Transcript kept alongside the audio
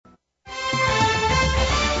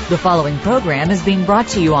The following program is being brought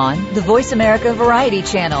to you on the Voice America Variety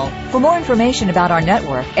Channel. For more information about our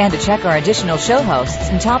network and to check our additional show hosts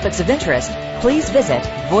and topics of interest, please visit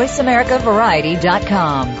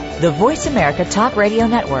voiceamericavariety.com. The Voice America Talk Radio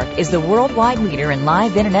Network is the worldwide leader in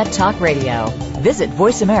live Internet talk radio. Visit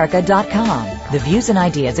voiceamerica.com. The views and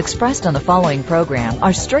ideas expressed on the following program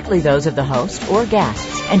are strictly those of the host or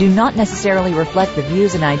guests and do not necessarily reflect the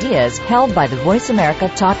views and ideas held by the Voice America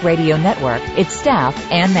Talk Radio Network, its staff,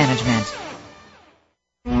 and management.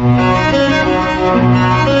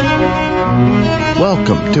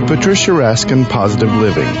 Welcome to Patricia Raskin Positive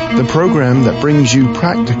Living, the program that brings you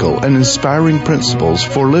practical and inspiring principles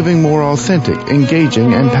for living more authentic,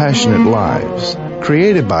 engaging, and passionate lives.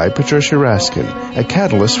 Created by Patricia Raskin, a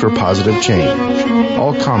catalyst for positive change.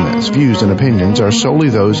 All comments, views, and opinions are solely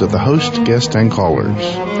those of the host, guest, and callers.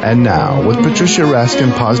 And now, with Patricia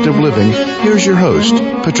Raskin Positive Living, here's your host,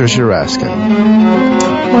 Patricia Raskin.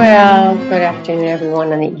 Well, good afternoon,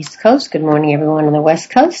 everyone on the East Coast. Good morning, everyone on the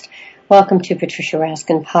West Coast. Welcome to Patricia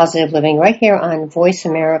Raskin Positive Living, right here on Voice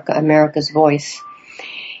America, America's Voice.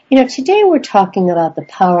 You know, today we're talking about the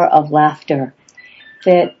power of laughter,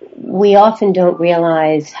 that we often don't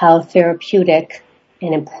realize how therapeutic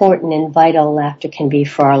and important and vital laughter can be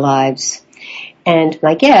for our lives. And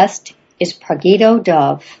my guest is Pragito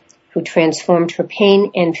Dove, who transformed her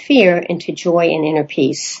pain and fear into joy and inner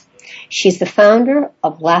peace. She's the founder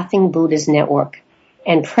of Laughing Buddhas Network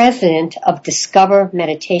and president of Discover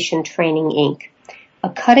Meditation Training, Inc., a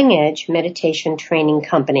cutting-edge meditation training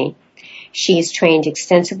company. She is trained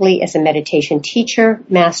extensively as a meditation teacher,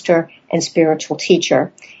 master, and spiritual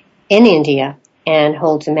teacher in India and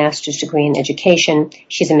holds a master's degree in education.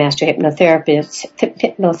 She's a master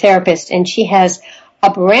hypnotherapist, and she has a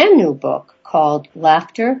brand new book called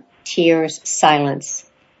Laughter, Tears, Silence,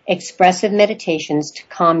 Expressive Meditations to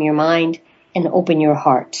Calm Your Mind and Open Your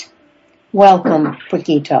Heart. Welcome,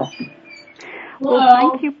 Pragito. Well,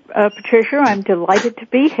 thank you, Patricia. I'm delighted to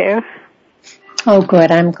be here. Oh,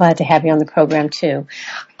 good. I'm glad to have you on the program, too.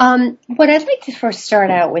 What I'd like to first start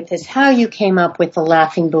out with is how you came up with the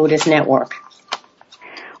Laughing Buddhas Network.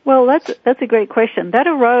 Well, that's a great question. That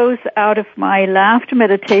arose out of my Laughter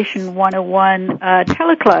Meditation 101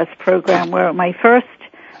 teleclass program, where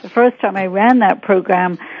the first time I ran that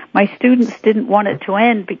program, my students didn't want it to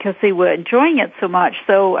end because they were enjoying it so much.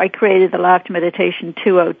 So I created the Laughter Meditation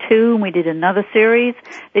 202, and we did another series.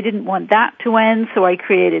 They didn't want that to end, so I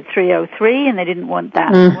created 303, and they didn't want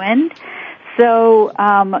that to end. So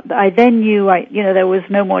I then knew there was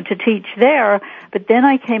no more to teach there. But then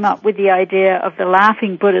I came up with the idea of the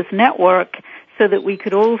Laughing Buddhas Network so that we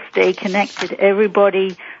could all stay connected.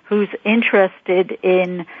 Everybody who's interested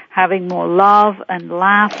in having more love and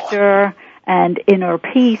laughter and inner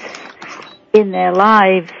peace in their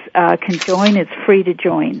lives can join. It's free to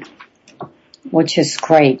join. Which is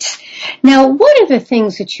great. Now, what are the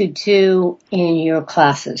things that you do in your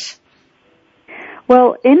classes?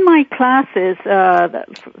 Well, in my classes,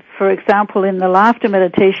 for example, in the Laughter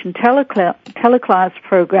Meditation teleclass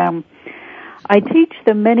program, I teach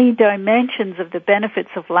the many dimensions of the benefits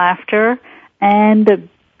of laughter and the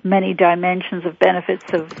many dimensions of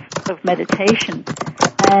benefits of meditation.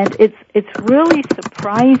 And it's really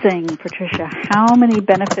surprising, Patricia, how many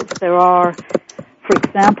benefits there are, for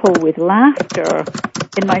example, with laughter.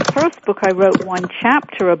 In my first book, I wrote one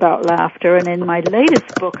chapter about laughter, and in my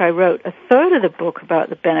latest book, I wrote a third of the book about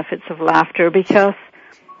the benefits of laughter because,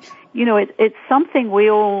 you know, it's something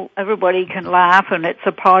everybody can laugh, and it's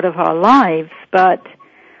a part of our lives, but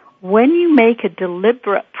when you make a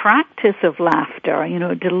deliberate practice of laughter,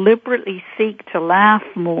 deliberately seek to laugh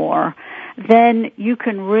more, then you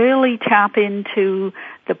can really tap into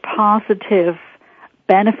the positive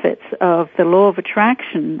benefits of the law of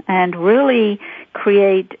attraction and really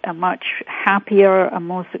create a much happier, a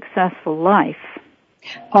more successful life.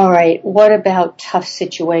 All right. What about tough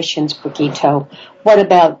situations, Pragito? What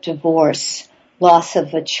about divorce, loss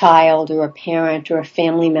of a child or a parent or a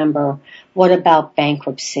family member? What about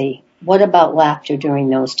bankruptcy? What about laughter during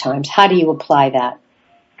those times? How do you apply that?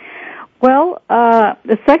 Well,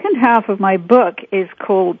 the second half of my book is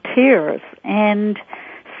called Tears, and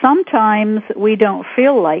sometimes we don't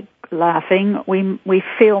feel like laughing. We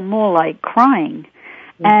feel more like crying,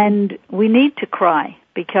 and we need to cry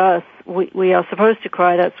because we are supposed to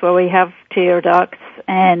cry. That's why we have tear ducts,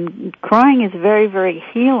 and crying is very, very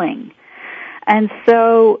healing. And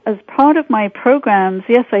so as part of my programs,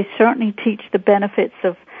 yes, I certainly teach the benefits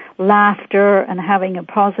of laughter and having a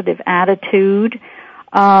positive attitude.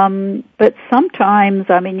 But sometimes,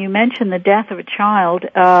 you mentioned the death of a child,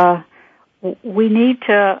 we need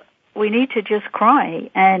to just cry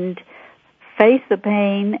and face the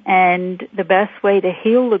pain, and the best way to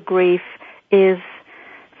heal the grief is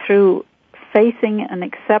through facing and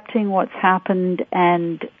accepting what's happened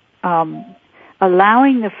and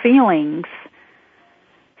allowing the feelings,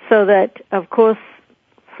 so that, of course,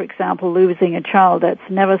 for example, losing a child, that's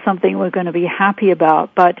never something we're going to be happy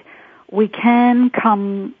about, but we can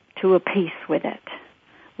come to a peace with it.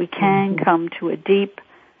 We can come to a deep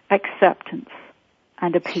acceptance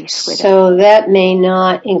and a peace with it. So that may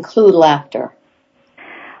not include laughter.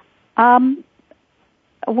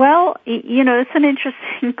 Well, it's an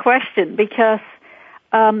interesting question, because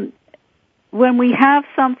when we have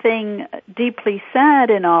something deeply sad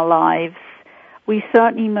in our lives, we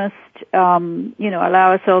certainly must,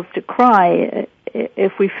 allow ourselves to cry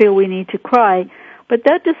if we feel we need to cry. But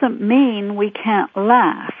that doesn't mean we can't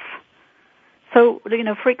laugh. So,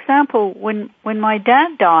 for example, when my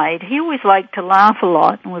dad died, he always liked to laugh a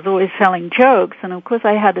lot and was always telling jokes. And of course,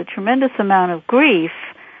 I had a tremendous amount of grief.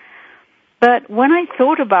 But when I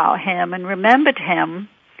thought about him and remembered him,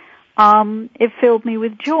 it filled me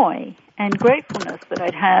with joy and gratefulness that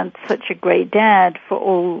I'd had such a great dad for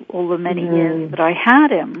all the many years that I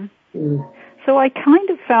had him. So I kind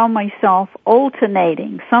of found myself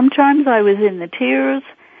alternating. Sometimes I was in the tears,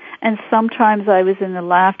 and sometimes I was in the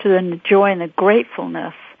laughter and the joy and the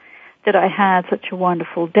gratefulness that I had such a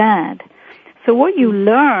wonderful dad. So what you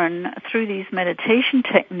learn through these meditation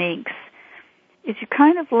techniques is you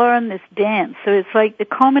kind of learn this dance. So it's like the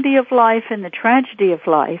comedy of life and the tragedy of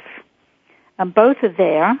life, and both are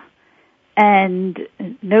there, and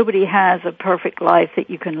nobody has a perfect life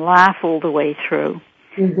that you can laugh all the way through.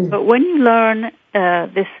 But when you learn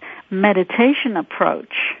this meditation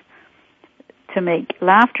approach, to make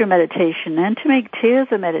laughter meditation and to make tears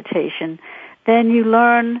a meditation, then you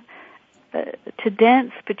learn to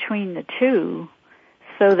dance between the two,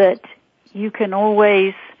 so that you can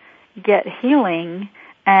always get healing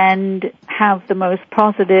and have the most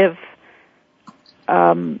positive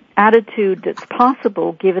attitude that's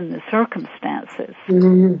possible given the circumstances.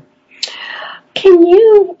 Can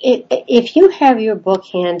you, if you have your book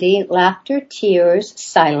handy, Laughter, Tears,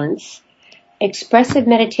 Silence, Expressive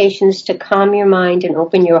Meditations to Calm Your Mind and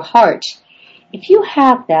Open Your Heart, if you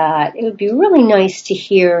have that, it would be really nice to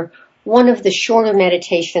hear one of the shorter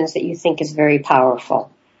meditations that you think is very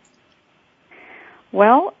powerful.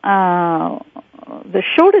 Well, the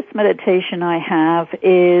shortest meditation I have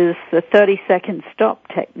is the 30-second stop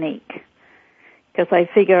technique, because I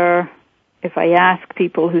figure if I ask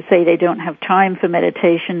people who say they don't have time for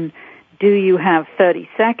meditation, do you have 30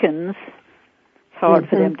 seconds, it's hard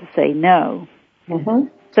for them to say no.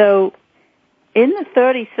 So in the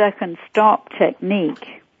 30-second stop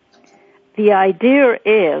technique, the idea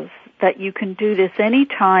is that you can do this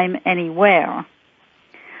anytime, anywhere.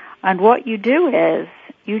 And what you do is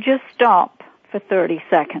you just stop for 30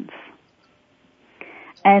 seconds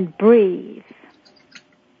and breathe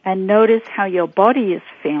and notice how your body is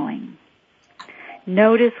feeling.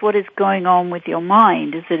 Notice what is going on with your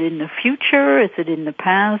mind. Is it in the future? Is it in the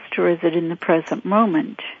past? Or is it in the present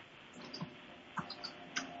moment?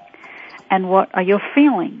 And what are your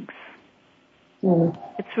feelings?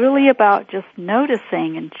 It's really about just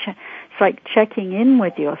noticing, and it's like checking in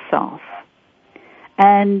with yourself.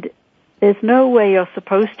 And there's no way you're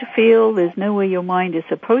supposed to feel. There's no way your mind is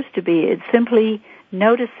supposed to be. It's simply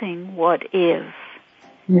noticing what is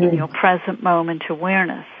in your present moment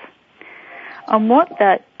awareness. And what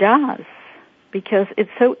that does, because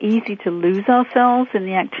it's so easy to lose ourselves in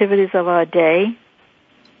the activities of our day,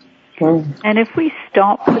 and if we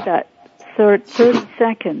stop for that 30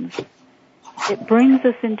 seconds, it brings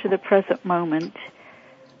us into the present moment,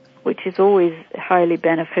 which is always highly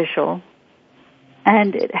beneficial,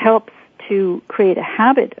 and it helps to create a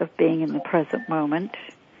habit of being in the present moment.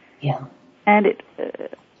 And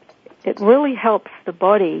it really helps the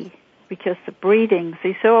body, because the breathing,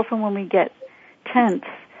 see, so often when we get tense,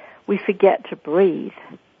 we forget to breathe.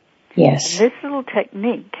 And this little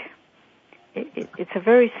technique, it's a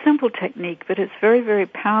very simple technique, but it's very, very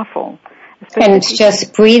powerful. And it's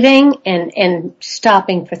just breathing and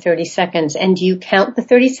stopping for 30 seconds. And do you count the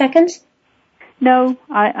 30 seconds? No,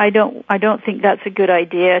 I don't think that's a good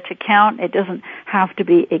idea to count. It doesn't have to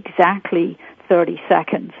be exactly 30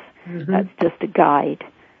 seconds. That's just a guide.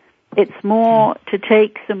 It's more to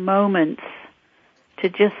take some moments to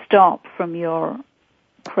just stop from your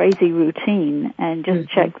crazy routine and just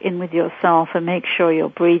check in with yourself and make sure you're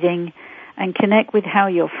breathing and connect with how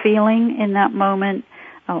you're feeling in that moment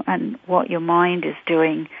and what your mind is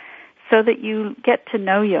doing, so that you get to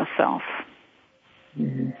know yourself.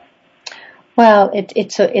 Well,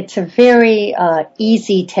 it's a very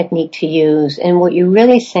easy technique to use, and what you're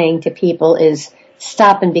really saying to people is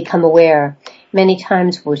stop and become aware. Many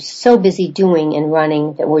times we're so busy doing and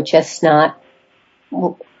running that we're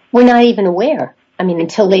not even aware. I mean,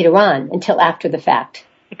 until later on, until after the fact.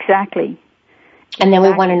 Exactly. And then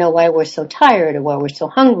we want to know why we're so tired, or why we're so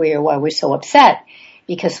hungry, or why we're so upset,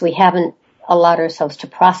 because we haven't allowed ourselves to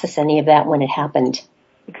process any of that when it happened.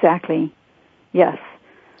 Exactly. Yes.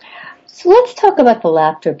 So let's talk about the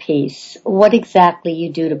laughter piece. What exactly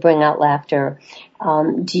you do to bring out laughter?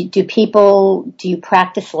 Do you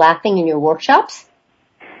practice laughing in your workshops?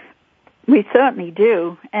 We certainly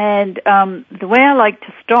do. And the way I like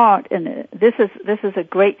to start, and this is a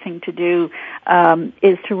great thing to do,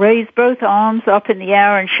 is to raise both arms up in the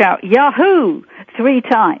air and shout Yahoo 3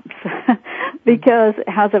 times because it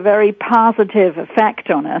has a very positive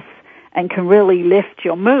effect on us and can really lift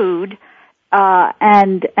your mood.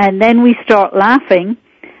 And then we start laughing,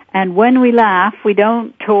 and when we laugh, we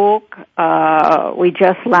don't talk, we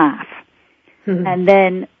just laugh. Mm-hmm. And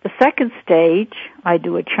then the second stage, I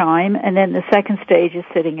do a chime, and then the second stage is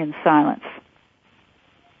sitting in silence.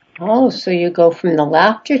 Oh, so you go from the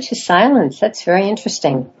laughter to silence. That's very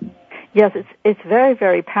interesting. Yes, it's very,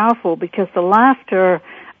 very powerful because the laughter,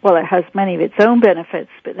 well, it has many of its own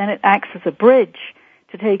benefits, but then it acts as a bridge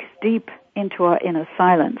to take us deep into our inner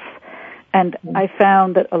silence. And I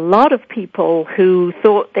found that a lot of people who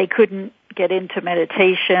thought they couldn't get into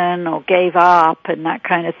meditation or gave up and that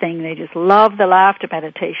kind of thing, they just love the laughter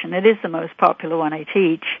meditation. It is the most popular one I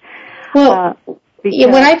teach. Well,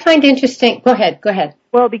 what I find interesting, go ahead.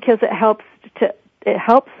 Well, because it helps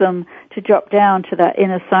them to drop down to that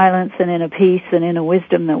inner silence and inner peace and inner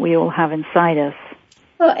wisdom that we all have inside us.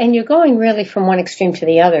 Well, and you're going really from one extreme to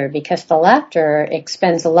the other because the laughter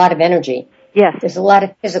expends a lot of energy. Yes. There's a lot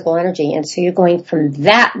of physical energy, and so you're going from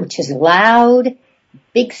that, which is loud,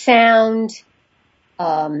 big sound,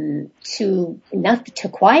 to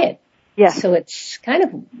quiet. Yes. So it's kind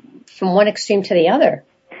of from one extreme to the other.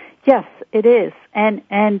 Yes, it is. And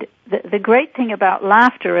the great thing about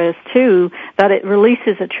laughter is, too, that it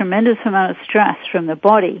releases a tremendous amount of stress from the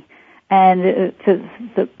body. And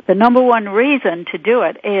the number one reason to do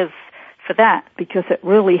it is for that, because it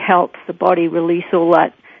really helps the body release all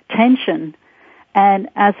that tension. And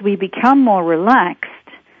as we become more relaxed,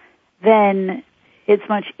 then it's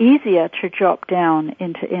much easier to drop down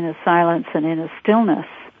into inner silence and inner stillness.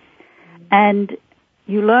 And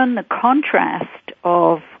you learn the contrast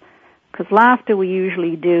of, because laughter we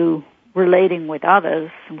usually do relating with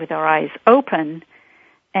others with our eyes open,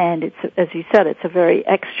 and it's, as you said, it's a very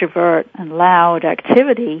extrovert and loud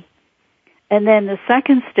activity. And then the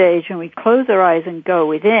second stage, when we close our eyes and go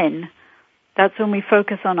within, that's when we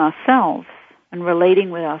focus on ourselves and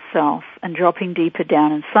relating with ourselves and dropping deeper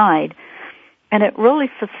down inside. And it really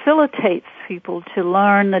facilitates people to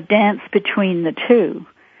learn the dance between the two.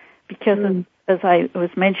 Because as I was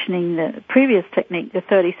mentioning the previous technique, the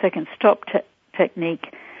 30-second stop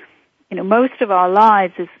technique, most of our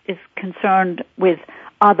lives is concerned with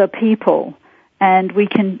other people. And we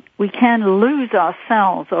can lose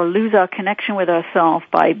ourselves or lose our connection with ourselves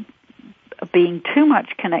by being too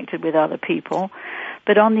much connected with other people.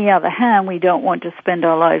 But on the other hand, we don't want to spend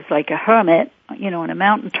our lives like a hermit, on a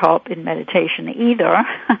mountaintop in meditation either.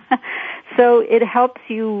 So it helps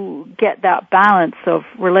you get that balance of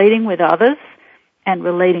relating with others and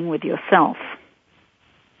relating with yourself.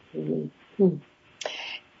 Mm-hmm.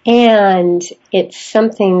 And it's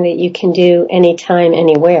something that you can do anytime,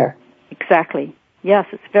 anywhere. Exactly. Yes,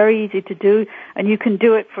 it's very easy to do, and you can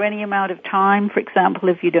do it for any amount of time. For example,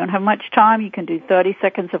 if you don't have much time, you can do 30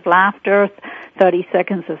 seconds of laughter, 30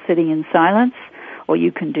 seconds of sitting in silence, or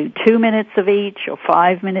you can do 2 minutes of each, or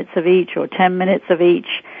 5 minutes of each, or 10 minutes of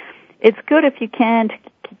each. It's good if you can to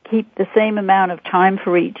keep the same amount of time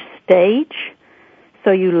for each stage,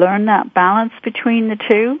 so you learn that balance between the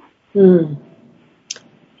two.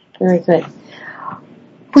 Very good.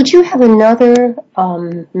 Would you have another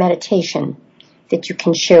meditation that you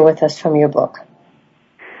can share with us from your book?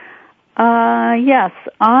 Yes,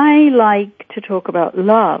 I like to talk about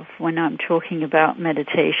love when I'm talking about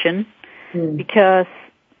meditation, because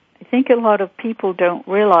I think a lot of people don't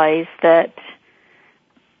realize that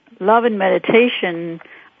love and meditation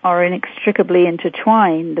are inextricably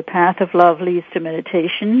intertwined. The path of love leads to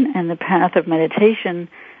meditation, and the path of meditation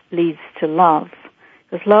leads to love.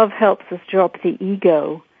 Because love helps us drop the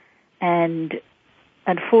ego and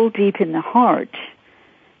fall deep in the heart,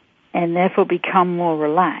 and therefore become more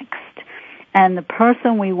relaxed. And the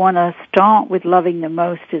person we want to start with loving the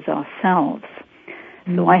most is ourselves.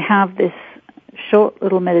 So I have this short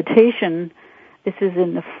little meditation. This is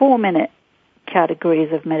in the 4-minute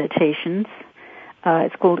categories of meditations.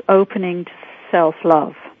 It's called Opening to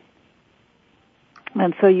Self-Love.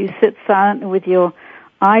 And so you sit silently with your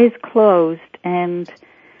eyes closed and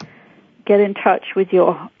get in touch with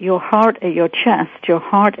your heart, your chest, your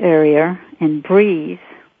heart area, and breathe.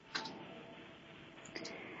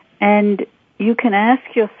 And you can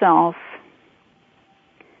ask yourself,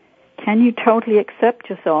 can you totally accept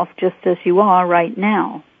yourself just as you are right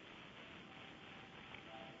now?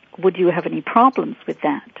 Would you have any problems with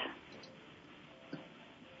that?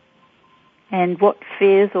 And what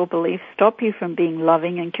fears or beliefs stop you from being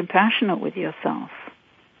loving and compassionate with yourself?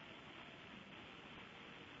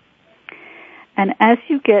 And as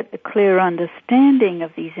you get a clear understanding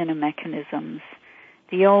of these inner mechanisms,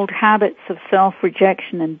 the old habits of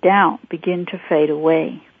self-rejection and doubt begin to fade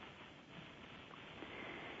away.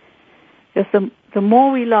 Because the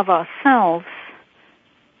more we love ourselves,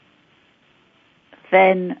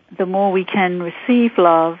 then the more we can receive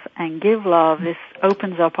love and give love. This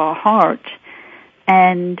opens up our heart,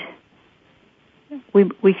 and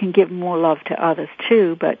we can give more love to others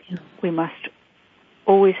too, but we must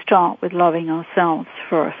always start with loving ourselves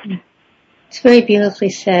first. It's very beautifully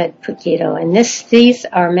said, Pragito. And these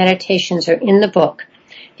are meditations are in the book.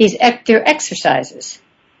 They're exercises.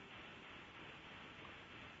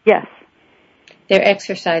 Yes. They're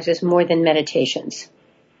exercises more than meditations.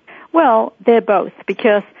 Well, they're both,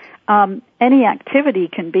 because any activity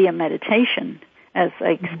can be a meditation, as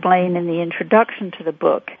I explain in the introduction to the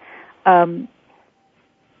book.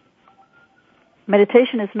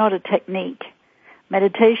 Meditation is not a technique.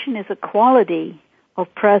 Meditation is a quality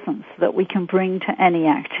of presence that we can bring to any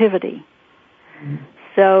activity.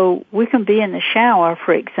 So we can be in the shower,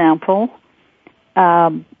 for example,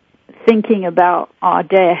 thinking about our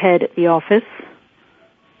day ahead at the office.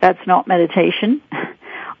 That's not meditation.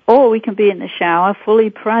 Or we can be in the shower, fully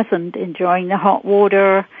present, enjoying the hot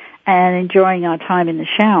water and enjoying our time in the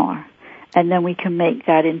shower. And then we can make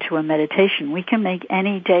that into a meditation. We can make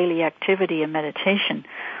any daily activity a meditation.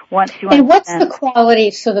 Once you and what's the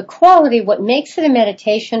quality? So the quality, what makes it a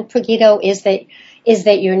meditation, Pragito, is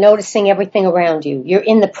that you're noticing everything around you. You're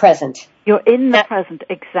in the present. You're in the present,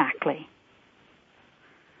 exactly.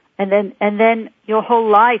 And then your whole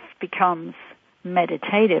life becomes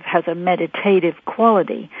meditative, has a meditative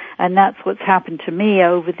quality. And that's what's happened to me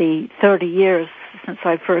over the 30 years since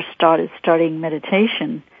I first started studying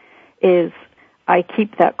meditation, is I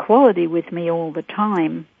keep that quality with me all the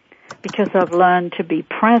time, because I've learned to be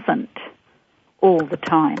present all the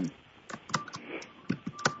time.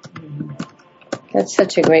 That's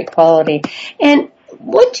such a great quality. And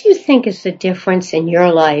what do you think is the difference in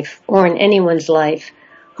your life or in anyone's life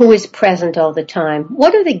who is present all the time?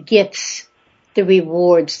 What are the gifts, the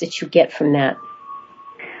rewards that you get from that?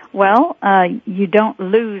 Well, you don't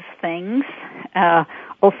lose things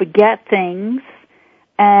or forget things.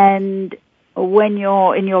 And when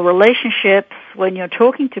you're in your relationships, when you're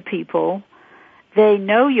talking to people, they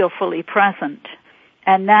know you're fully present.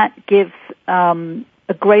 And that gives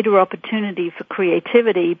a greater opportunity for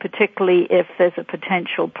creativity, particularly if there's a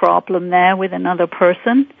potential problem there with another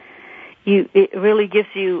person. It really gives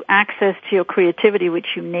you access to your creativity, which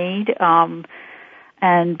you need.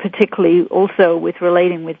 And particularly also with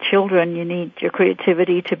relating with children, you need your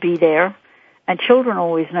creativity to be there. And children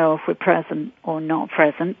always know if we're present or not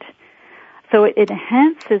present. So it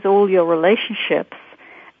enhances all your relationships.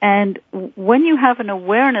 And when you have an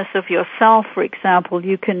awareness of yourself, for example,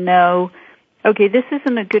 you can know, okay, this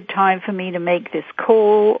isn't a good time for me to make this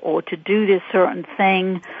call or to do this certain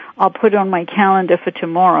thing. I'll put it on my calendar for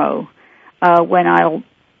tomorrow, when I'll,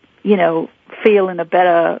 feel in a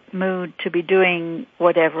better mood to be doing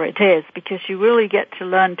whatever it is, because you really get to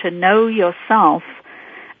learn to know yourself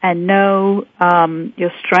and know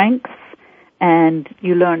your strengths, and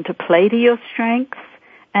you learn to play to your strengths,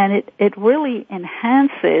 and it really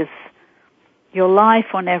enhances your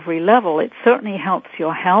life on every level. It certainly helps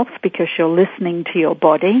your health because you're listening to your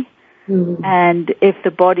body, and if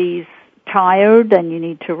the body's tired, then you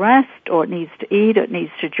need to rest, or it needs to eat, or it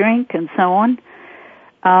needs to drink, and so on.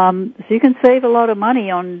 So you can save a lot of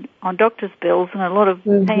money on doctor's bills and a lot of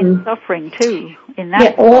pain and suffering too in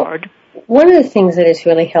that regard. One of the things that has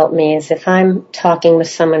really helped me is if I'm talking with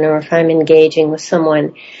someone or if I'm engaging with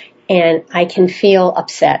someone and I can feel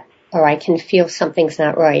upset or I can feel something's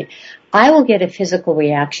not right, I will get a physical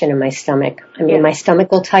reaction in my stomach. I mean, my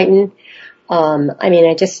stomach will tighten.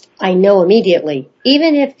 I know immediately,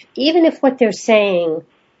 even if what they're saying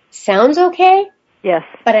sounds okay. Yes.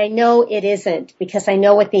 But I know it isn't, because I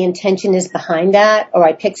know what the intention is behind that, or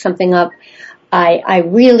I pick something up. I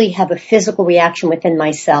really have a physical reaction within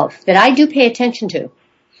myself that I do pay attention to.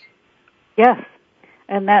 Yes.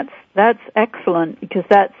 And that's excellent, because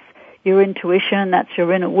that's your intuition, that's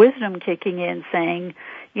your inner wisdom kicking in, saying,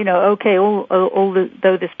 okay,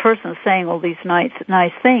 though this person is saying all these nice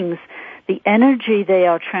things, the energy they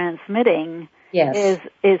are transmitting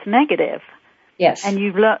is negative. Yes. And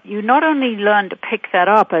you not only learn to pick that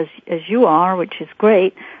up as you are, which is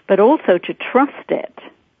great, but also to trust it.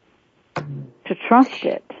 To trust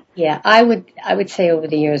it. Yeah, I would say over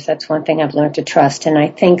the years that's one thing I've learned to trust, and I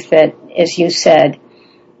think that, as you said,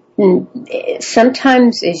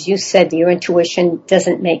 sometimes, as you said, your intuition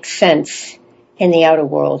doesn't make sense in the outer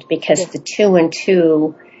world, because the 2 and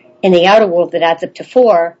 2 in the outer world that adds up to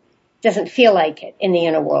 4 doesn't feel like it in the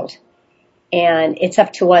inner world. And it's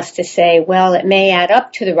up to us to say, well, it may add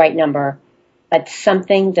up to the right number, but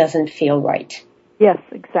something doesn't feel right. Yes,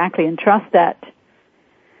 exactly, and trust that.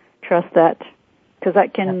 Trust that. Because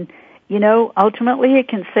that can, ultimately it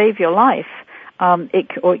can save your life. It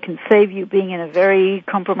can save you being in a very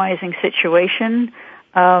compromising situation.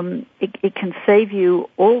 It can save you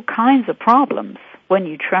all kinds of problems when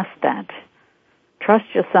you trust that. Trust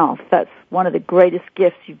yourself. That's one of the greatest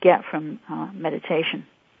gifts you get from meditation.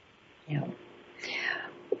 Yeah.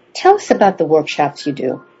 Tell us about the workshops you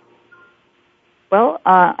do. Well,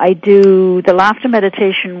 I do the Laughter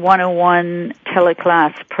Meditation 101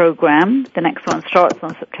 teleclass program. The next one starts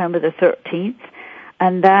on September the 13th.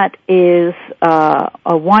 And that is a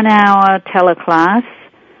 1-hour teleclass,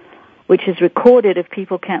 which is recorded if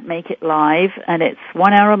people can't make it live, and it's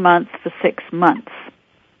 1 hour a month for 6 months.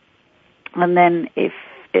 And then if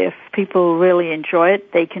people really enjoy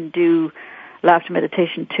it, they can do Laughter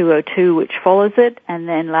Meditation 202, which follows it, and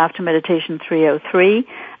then Laughter Meditation 303.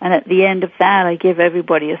 And at the end of that, I give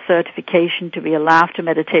everybody a certification to be a Laughter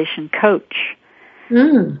Meditation coach.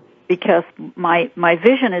 Because my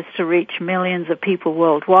vision is to reach millions of people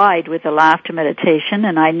worldwide with the laughter meditation,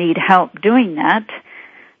 and I need help doing that.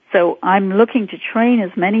 So I'm looking to train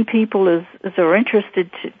as many people as are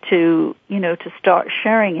interested to start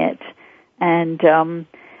sharing it. And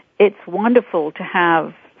it's wonderful to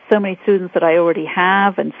have so many students that I already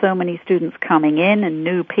have, and so many students coming in, and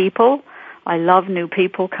new people. I love new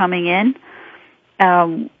people coming in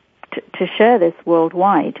to share this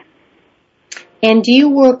worldwide. And do you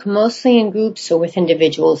work mostly in groups or with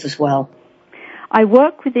individuals as well? I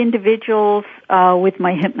work with individuals with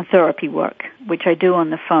my hypnotherapy work, which I do on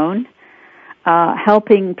the phone,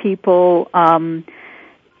 helping people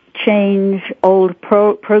change old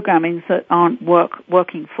programmings that aren't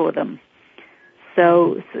working for them.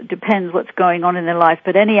 So it depends what's going on in their life,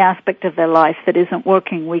 but any aspect of their life that isn't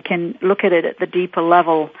working, we can look at it at the deeper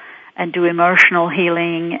level and do emotional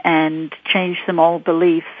healing and change some old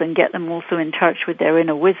beliefs and get them also in touch with their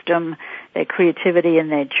inner wisdom, their creativity,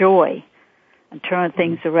 and their joy, and turn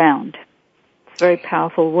things around. It's very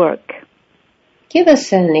powerful work. Give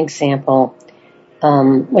us an example,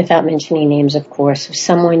 without mentioning names, of course, of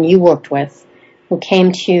someone you worked with who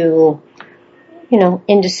came to you,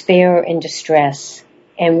 in despair, in distress,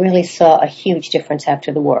 and really saw a huge difference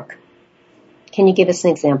after the work. Can you give us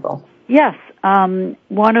an example? Yes.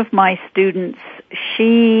 One of my students,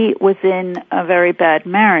 she was in a very bad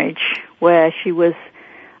marriage where she was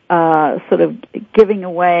sort of giving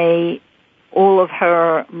away all of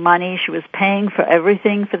her money. She was paying for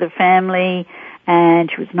everything for the family,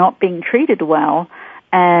 and she was not being treated well.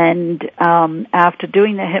 And after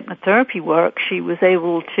doing the hypnotherapy work, she was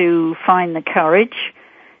able to find the courage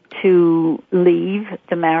to leave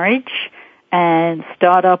the marriage and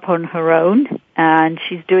start up on her own, and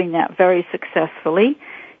she's doing that very successfully.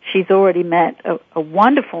 She's already met a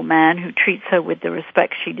wonderful man who treats her with the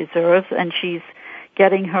respect she deserves, and she's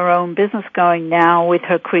getting her own business going now with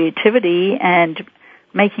her creativity and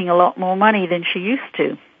making a lot more money than she used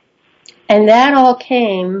to. And that all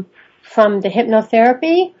came from the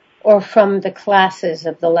hypnotherapy or from the classes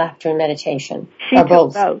of the laughter and meditation? She took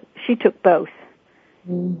both. She took both.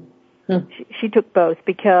 Mm-hmm. She took both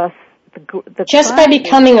because the just by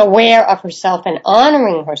becoming aware of herself and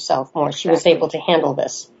honoring herself more, she was able to handle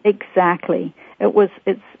this. Exactly.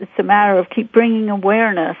 It's a matter of keep bringing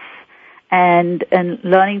awareness and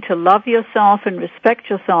learning to love yourself and respect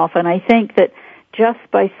yourself. And I think that just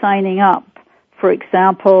by signing up, for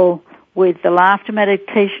example, with the laughter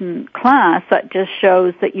meditation class, that just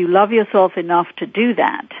shows that you love yourself enough to do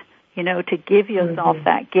that, to give yourself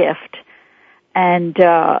that gift. And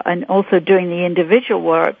also doing the individual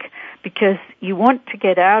work, because you want to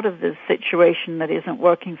get out of this situation that isn't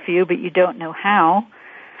working for you, but you don't know how.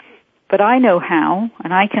 But I know how,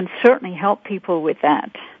 and I can certainly help people with that.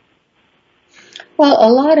 Well, a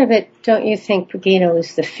lot of it, don't you think, Pragito,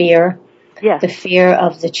 is the fear Yes. The fear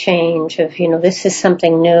of the change of, this is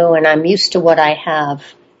something new and I'm used to what I have.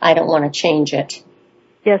 I don't want to change it.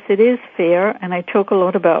 Yes, it is fear, and I talk a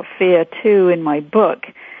lot about fear too in my book.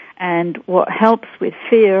 And what helps with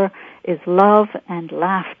fear is love and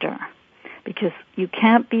laughter, because you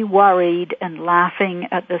can't be worried and laughing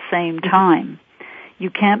at the same time.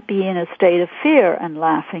 You can't be in a state of fear and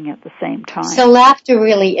laughing at the same time. So laughter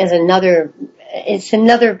really is another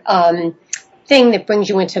thing that brings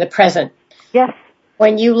you into the present. Yes.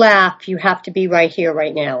 When you laugh, you have to be right here,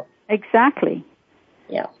 right now. Exactly.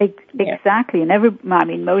 Yeah. Exactly.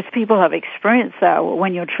 And most people have experienced that.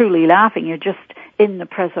 When you're truly laughing, you're just in the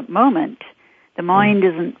present moment. The mind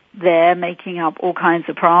isn't there making up all kinds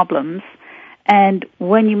of problems. And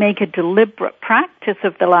when you make a deliberate practice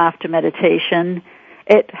of the laughter meditation,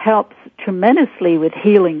 it helps tremendously with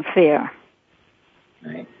healing fear.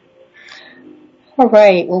 Right. All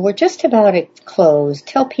right. Well, we're just about to close.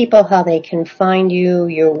 Tell people how they can find you,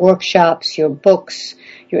 your workshops, your books,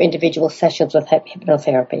 your individual sessions with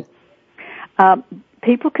hypnotherapy.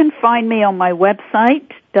 People can find me on my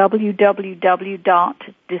website,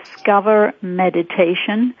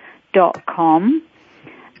 www.discovermeditation.com.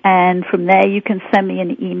 And from there you can send me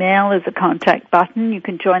an email. There's a contact button. You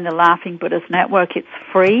can join the Laughing Buddhist Network. It's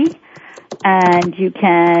free. And you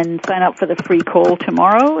can sign up for the free call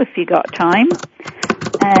tomorrow if you got time.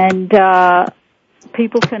 And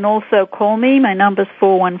people can also call me. My number's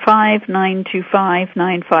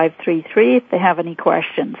 415-925-9533 if they have any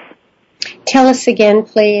questions. Tell us again,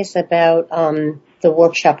 please, about the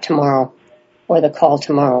workshop tomorrow or the call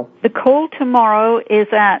tomorrow. The call tomorrow is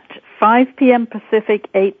at 5 p.m. Pacific,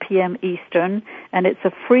 8 p.m. Eastern, and it's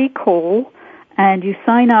a free call. And you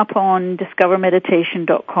sign up on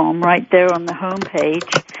discovermeditation.com right there on the home page.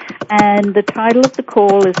 And the title of the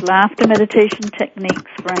call is Laughter Meditation Techniques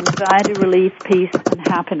for Anxiety Relief, Peace, and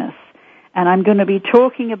Happiness. And I'm going to be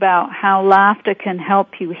talking about how laughter can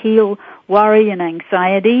help you heal worry and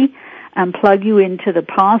anxiety and plug you into the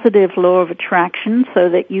positive law of attraction so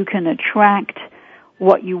that you can attract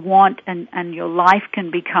what you want and your life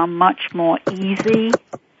can become much more easy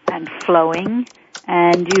and flowing.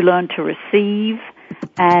 And you learn to receive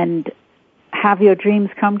and have your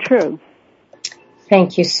dreams come true.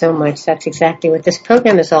 Thank you so much. That's exactly what this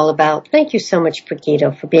program is all about. Thank you so much,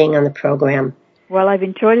 Pragito, for being on the program. Well, I've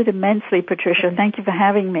enjoyed it immensely, Patricia. Thank you for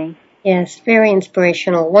having me. Yes, very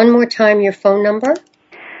inspirational. One more time, your phone number?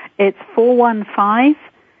 It's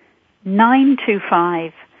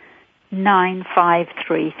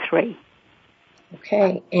 415-925-9533.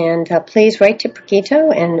 Okay, and please write to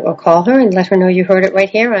Pragito or call her and let her know you heard it right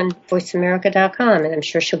here on voiceamerica.com, and I'm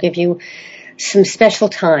sure she'll give you some special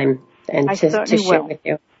time to share with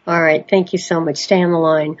you. All right, thank you so much. Stay on the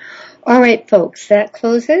line. All right, folks, that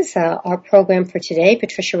closes our program for today,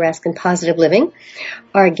 Patricia Raskin, Positive Living.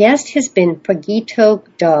 Our guest has been Pragito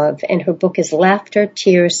Dove, and her book is Laughter,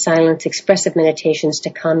 Tears, Silence, Expressive Meditations to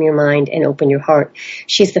Calm Your Mind and Open Your Heart.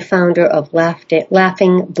 She's the founder of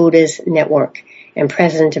Laughing Buddhas Network and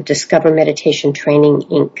president of Discover Meditation Training,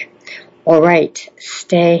 Inc. All right,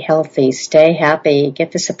 stay healthy, stay happy,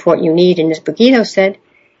 get the support you need, and as Pragito said,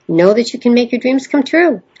 know that you can make your dreams come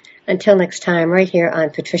true. Until next time, right here on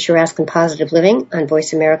Patricia Raskin Positive Living on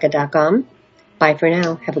voiceamerica.com. Bye for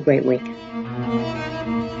now. Have a great week.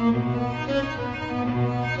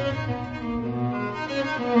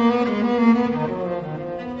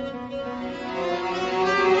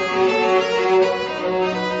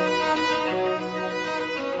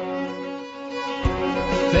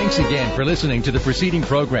 Thanks again for listening to the preceding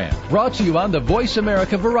program, brought to you on the Voice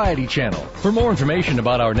America Variety Channel. For more information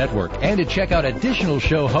about our network and to check out additional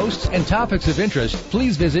show hosts and topics of interest,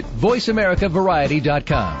 please visit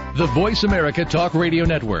voiceamericavariety.com. The Voice America Talk Radio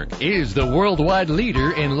Network is the worldwide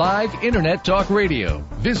leader in live Internet talk radio.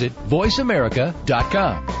 Visit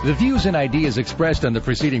voiceamerica.com. The views and ideas expressed on the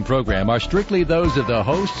preceding program are strictly those of the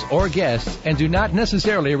hosts or guests and do not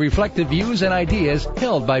necessarily reflect the views and ideas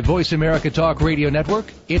held by Voice America Talk Radio Network,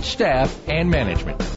 its staff, and management.